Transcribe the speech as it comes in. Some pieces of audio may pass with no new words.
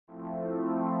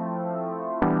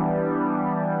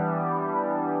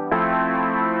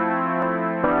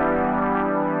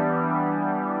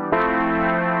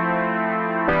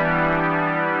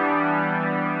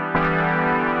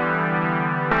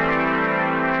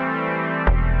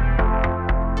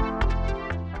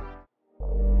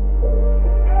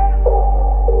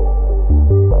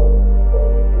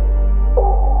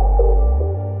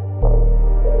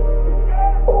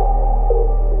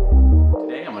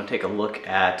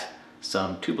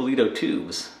some Tubolito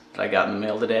tubes that I got in the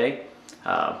mail today.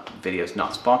 Video's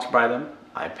not sponsored by them.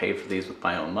 I paid for these with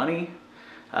my own money.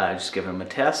 Just giving them a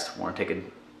test. Want to take a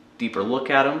deeper look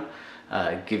at them.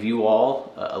 Give you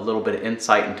all a little bit of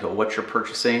insight into what you're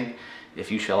purchasing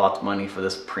if you shell out the money for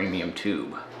this premium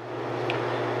tube.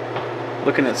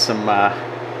 Looking at some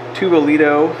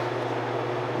Tubolito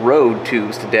road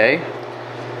tubes today.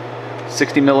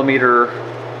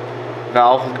 60mm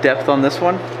valve depth on this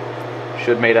one.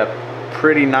 Should made up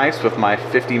pretty nice with my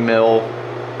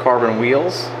 50mm carbon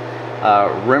wheels.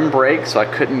 Rim brake, so I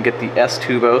couldn't get the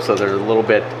S-Tubo, so they're a little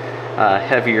bit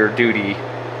heavier duty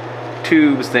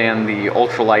tubes than the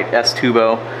ultralight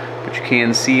S-Tubo, but you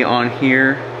can see on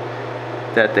here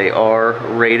that they are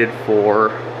rated for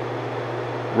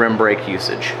rim brake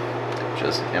usage, which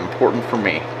is important for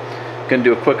me. Gonna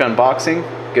do a quick unboxing,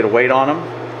 get a weight on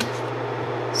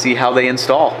them, see how they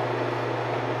install.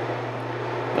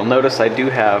 You'll notice I do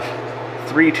have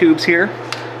 3 tubes here.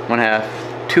 I'm gonna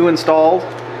have 2 installed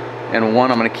and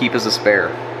 1 I'm gonna keep as a spare.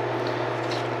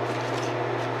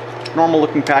 Normal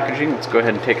looking packaging. Let's go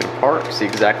ahead and take it apart, see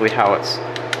exactly how it's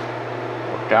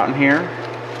worked out in here.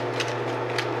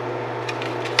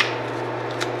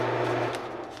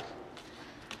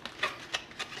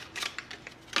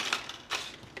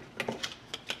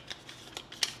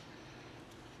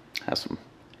 Has some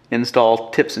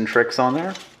install tips and tricks on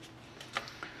there.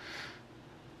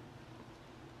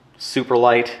 Super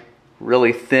light,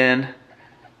 really thin,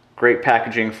 great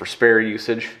packaging for spare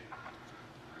usage.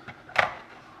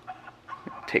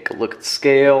 Take a look at the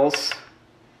scales.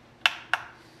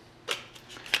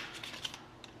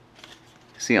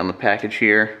 See on the package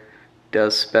here,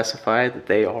 does specify that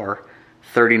they are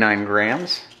 39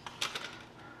 grams.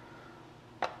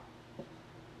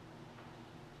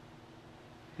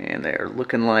 And they're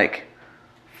looking like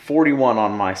 41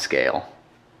 on my scale.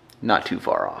 Not too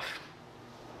far off.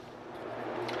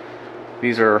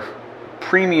 These are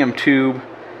premium tube.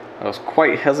 I was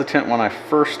quite hesitant when I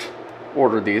first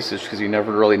ordered these, just because you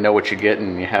never really know what you get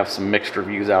and you have some mixed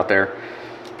reviews out there.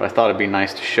 But I thought it'd be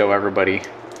nice to show everybody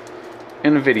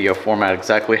in a video format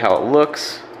exactly how it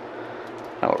looks,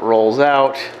 how it rolls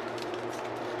out,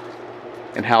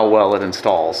 and how well it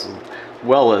installs, as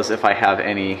well as if I have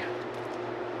any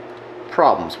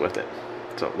problems with it.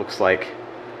 So it looks like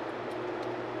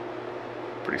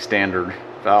pretty standard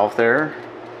valve there.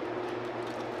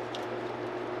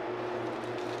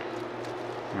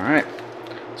 Alright,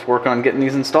 let's work on getting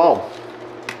these installed.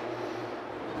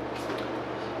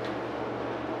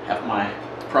 Have my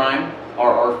Prime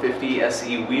RR50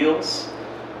 SE wheels.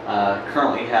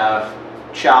 Currently have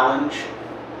Challenge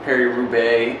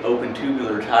Perry-Roubaix open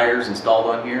tubular tires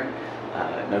installed on here.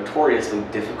 Notoriously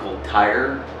difficult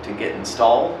tire to get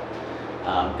installed.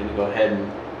 I'm going to go ahead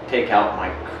and take out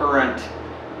my current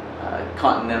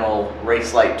Continental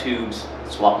race light tubes,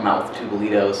 swap them out with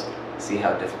Tubolitos, see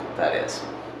how difficult that is.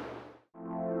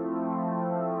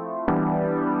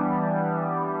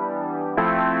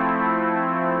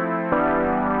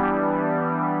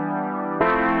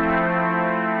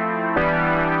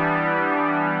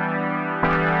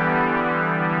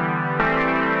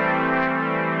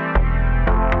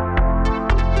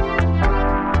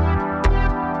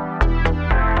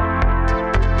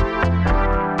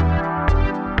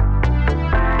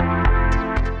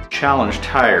 Challenge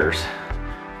tires,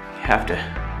 you have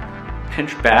to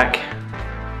pinch back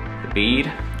the bead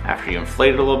after you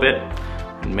inflate it a little bit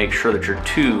and make sure that your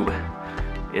tube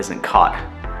isn't caught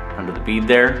under the bead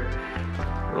there,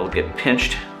 or it'll get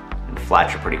pinched and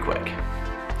flat you pretty quick.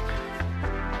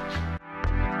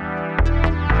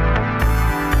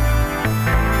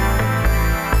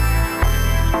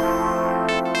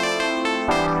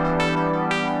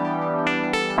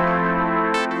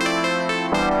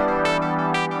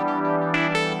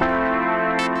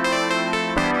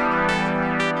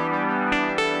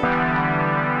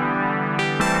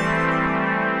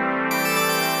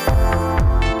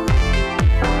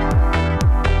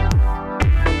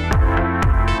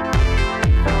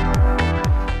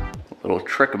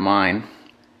 Trick of mine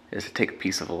is to take a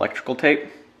piece of electrical tape,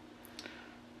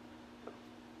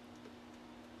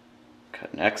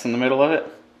 cut an X in the middle of it,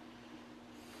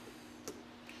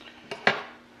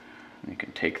 and you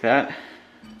can take that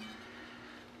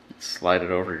and slide it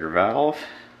over your valve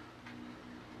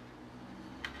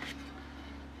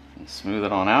and smooth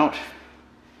it on out.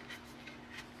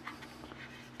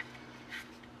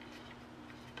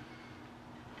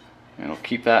 And it'll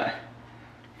keep that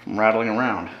from rattling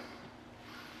around.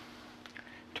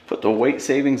 Put the weight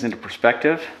savings into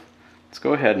perspective, let's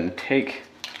go ahead and take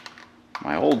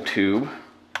my old tube,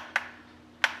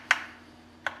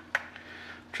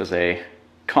 which is a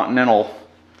Continental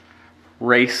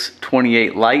Race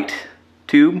 28 Light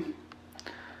tube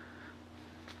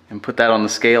and put that on the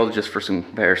scale just for some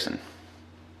comparison.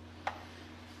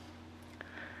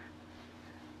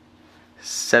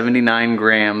 79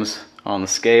 grams on the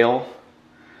scale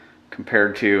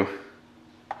compared to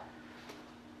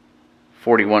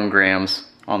 41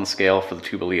 grams on the scale for the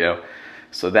Tubolito.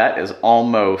 So that is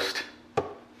almost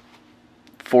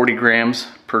 40 grams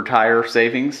per tire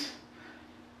savings.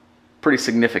 Pretty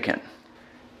significant.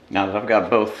 Now that I've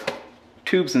got both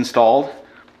tubes installed,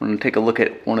 I'm going to take a look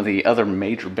at one of the other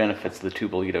major benefits of the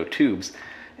Tubolito tubes,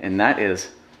 and that is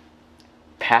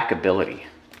packability.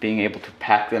 Being able to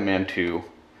pack them into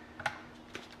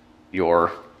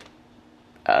your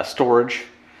storage.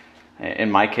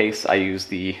 In my case, I use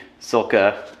the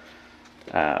Silka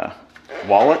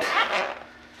wallet.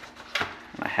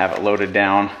 I have it loaded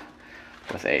down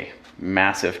with a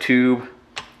massive tube,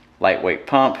 lightweight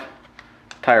pump,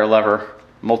 tire lever,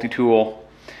 multi-tool.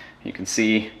 You can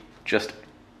see just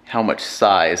how much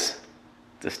size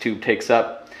this tube takes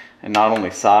up, and not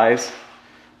only size,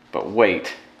 but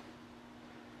weight,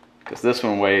 because this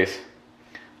one weighs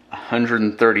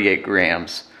 138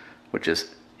 grams, which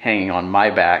is hanging on my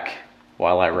back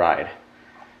while I ride.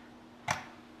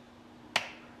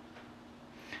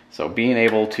 So being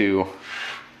able to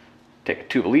take a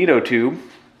Tubolito tube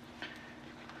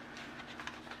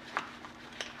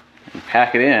and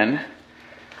pack it in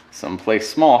someplace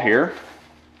small here,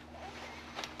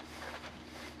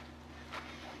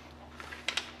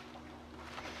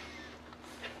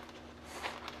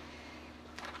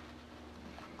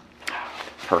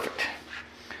 perfect.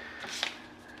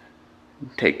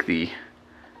 Take the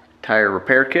tire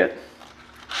repair kit,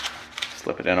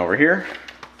 slip it in over here.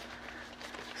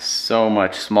 So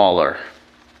much smaller.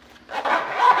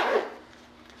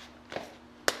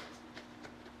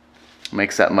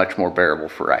 Makes that much more bearable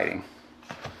for riding.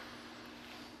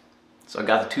 So I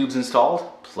got the tubes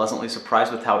installed. Pleasantly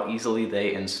surprised with how easily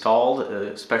they installed,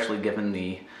 especially given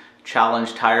the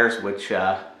challenge tires, which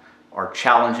are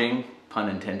challenging, pun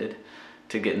intended,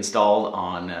 to get installed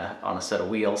on a set of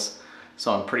wheels.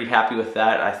 So I'm pretty happy with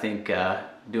that. I think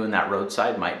doing that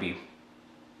roadside might be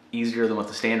easier than with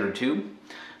the standard tube.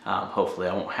 Hopefully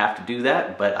I won't have to do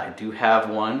that, but I do have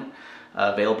one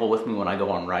available with me when I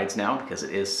go on rides now because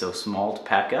it is so small to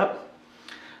pack up.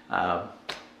 I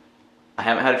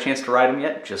haven't had a chance to ride them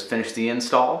yet, just finished the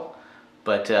install,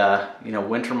 but you know,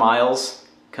 winter miles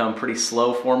come pretty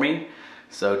slow for me,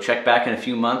 so check back in a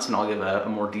few months and I'll give a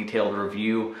more detailed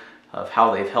review of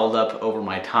how they've held up over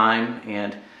my time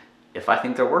and if I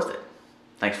think they're worth it.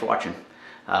 Thanks for watching.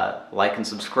 Like and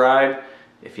subscribe.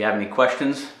 If you have any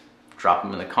questions, drop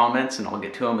them in the comments and I'll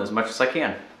get to them as much as I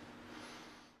can.